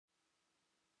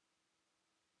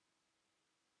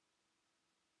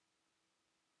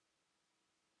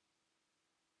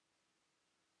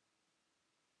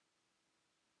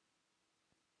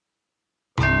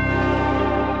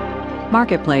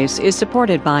Marketplace is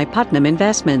supported by Putnam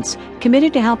Investments,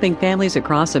 committed to helping families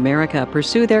across America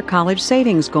pursue their college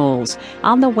savings goals.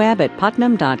 On the web at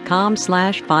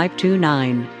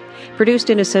putnam.com/529. Produced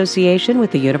in association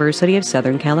with the University of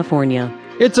Southern California.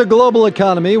 It's a global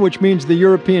economy, which means the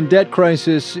European debt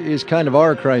crisis is kind of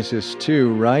our crisis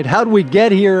too, right? How do we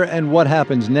get here and what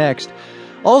happens next?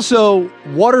 Also,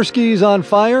 water skis on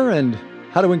fire and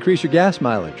how to increase your gas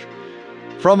mileage.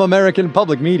 From American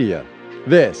Public Media,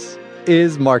 this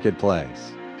is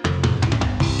Marketplace.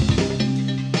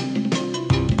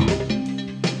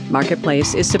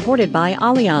 Marketplace is supported by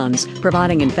Allianz,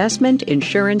 providing investment,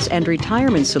 insurance, and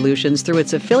retirement solutions through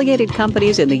its affiliated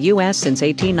companies in the U.S. since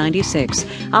 1896.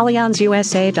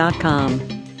 AllianzUSA.com.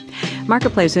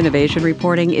 Marketplace Innovation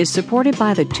Reporting is supported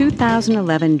by the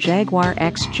 2011 Jaguar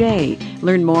XJ.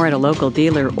 Learn more at a local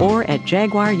dealer or at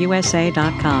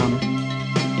JaguarUSA.com.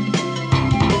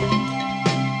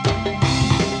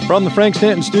 From the Frank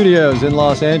Stanton Studios in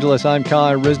Los Angeles, I'm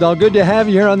Ryssdal. Good to have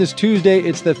you here on this Tuesday.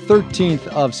 It's the 13th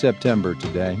of September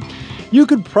today. You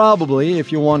could probably,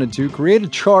 if you wanted to, create a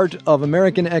chart of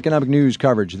American economic news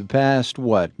coverage the past,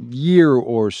 year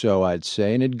or so, I'd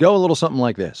say, and it'd go a little something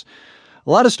like this.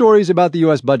 A lot of stories about the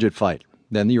U.S. budget fight,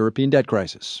 then the European debt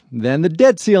crisis, then the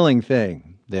debt ceiling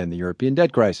thing, then the European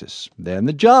debt crisis, then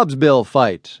the jobs bill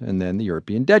fight, and then the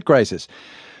European debt crisis.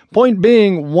 Point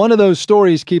being, one of those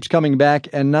stories keeps coming back,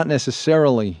 and not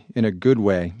necessarily in a good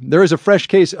way. There is a fresh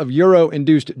case of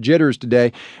euro-induced jitters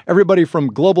today. Everybody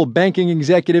from global banking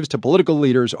executives to political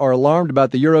leaders are alarmed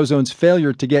about the Eurozone's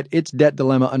failure to get its debt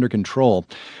dilemma under control.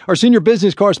 Our senior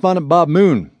business correspondent, Bob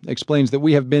Moon, explains that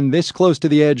we have been this close to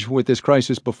the edge with this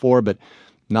crisis before, but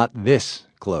not this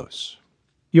close.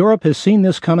 Europe has seen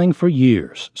this coming for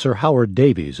years. Sir Howard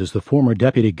Davies is the former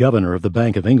deputy governor of the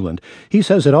Bank of England. He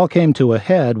says it all came to a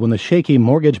head when the shaky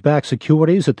mortgage-backed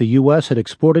securities that the U.S. had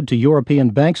exported to European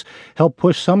banks helped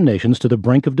push some nations to the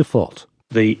brink of default.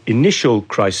 The initial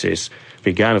crisis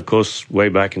began, of course, way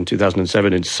back in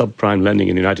 2007 in subprime lending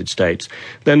in the United States,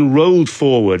 then rolled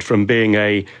forward from being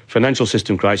a financial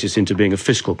system crisis into being a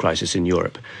fiscal crisis in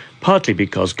Europe, partly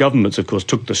because governments, of course,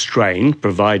 took the strain,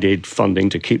 provided funding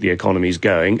to keep the economies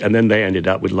going, and then they ended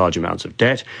up with large amounts of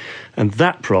debt. And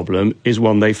that problem is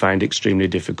one they found extremely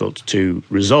difficult to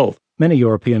resolve. Many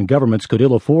European governments could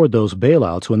ill afford those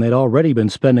bailouts when they'd already been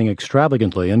spending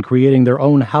extravagantly and creating their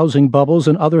own housing bubbles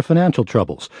and other financial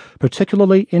troubles,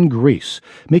 particularly in Greece.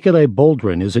 Michele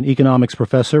Boldrin is an economics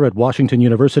professor at Washington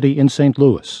University in St.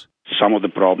 Louis. Some of the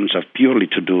problems have purely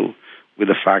to do with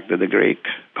the fact that the Greek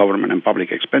government and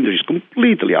public expenditure is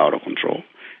completely out of control,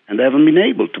 and they haven't been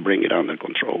able to bring it under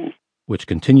control. Which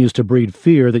continues to breed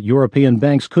fear that European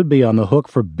banks could be on the hook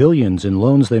for billions in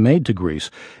loans they made to Greece.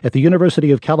 At the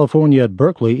University of California at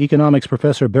Berkeley, economics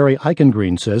professor Barry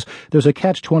Eichengreen says there's a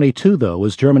catch-22, though,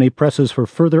 as Germany presses for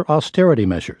further austerity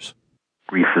measures.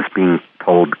 Greece is being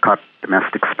told to cut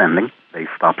domestic spending. They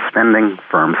stop spending,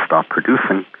 firms stop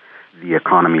producing, the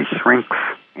economy shrinks,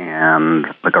 and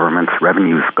the government's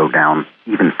revenues go down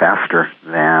even faster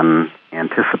than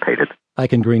anticipated.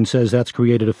 Eichengreen says that's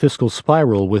created a fiscal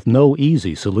spiral with no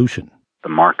easy solution. The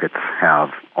markets have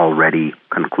already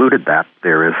concluded that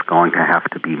there is going to have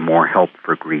to be more help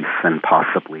for Greece and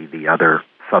possibly the other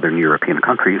southern European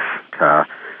countries to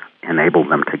enable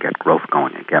them to get growth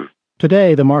going again.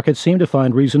 Today, the markets seem to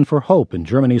find reason for hope in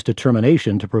Germany's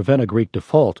determination to prevent a Greek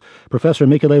default. Professor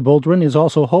Michele Boldrin is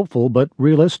also hopeful but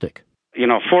realistic.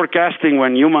 Forecasting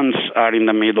when humans are in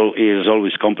the middle is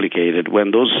always complicated.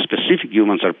 When those specific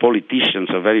humans are politicians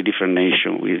of very different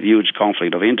nation with huge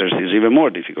conflict of interest, it's even more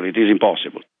difficult. It is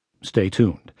impossible. Stay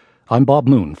tuned. I'm Bob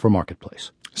Moon for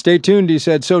Marketplace. Stay tuned, he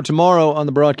said. So tomorrow on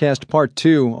the broadcast, part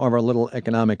 2 of our little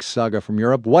economic saga from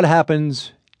Europe. What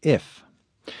happens if?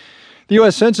 The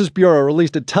U.S. Census Bureau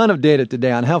released a ton of data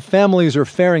today on how families are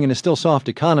faring in a still soft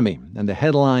economy. And the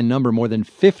headline number, more than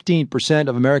 15%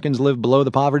 of Americans live below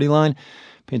the poverty line,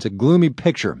 paints a gloomy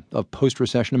picture of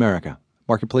post-recession America.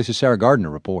 Marketplace's Sarah Gardner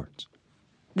reports.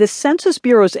 The Census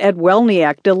Bureau's Ed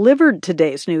Welniak delivered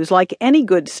today's news like any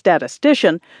good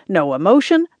statistician. No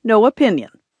emotion, no opinion.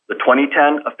 The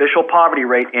 2010 official poverty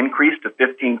rate increased to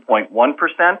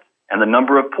 15.1%, and the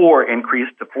number of poor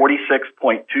increased to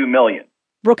 46.2 million.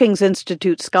 Brookings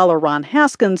Institute scholar Ron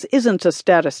Haskins isn't a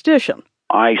statistician.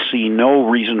 I see no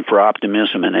reason for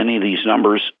optimism in any of these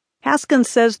numbers. Haskins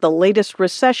says the latest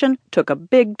recession took a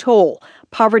big toll.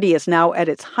 Poverty is now at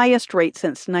its highest rate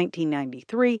since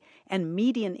 1993, and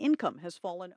median income has fallen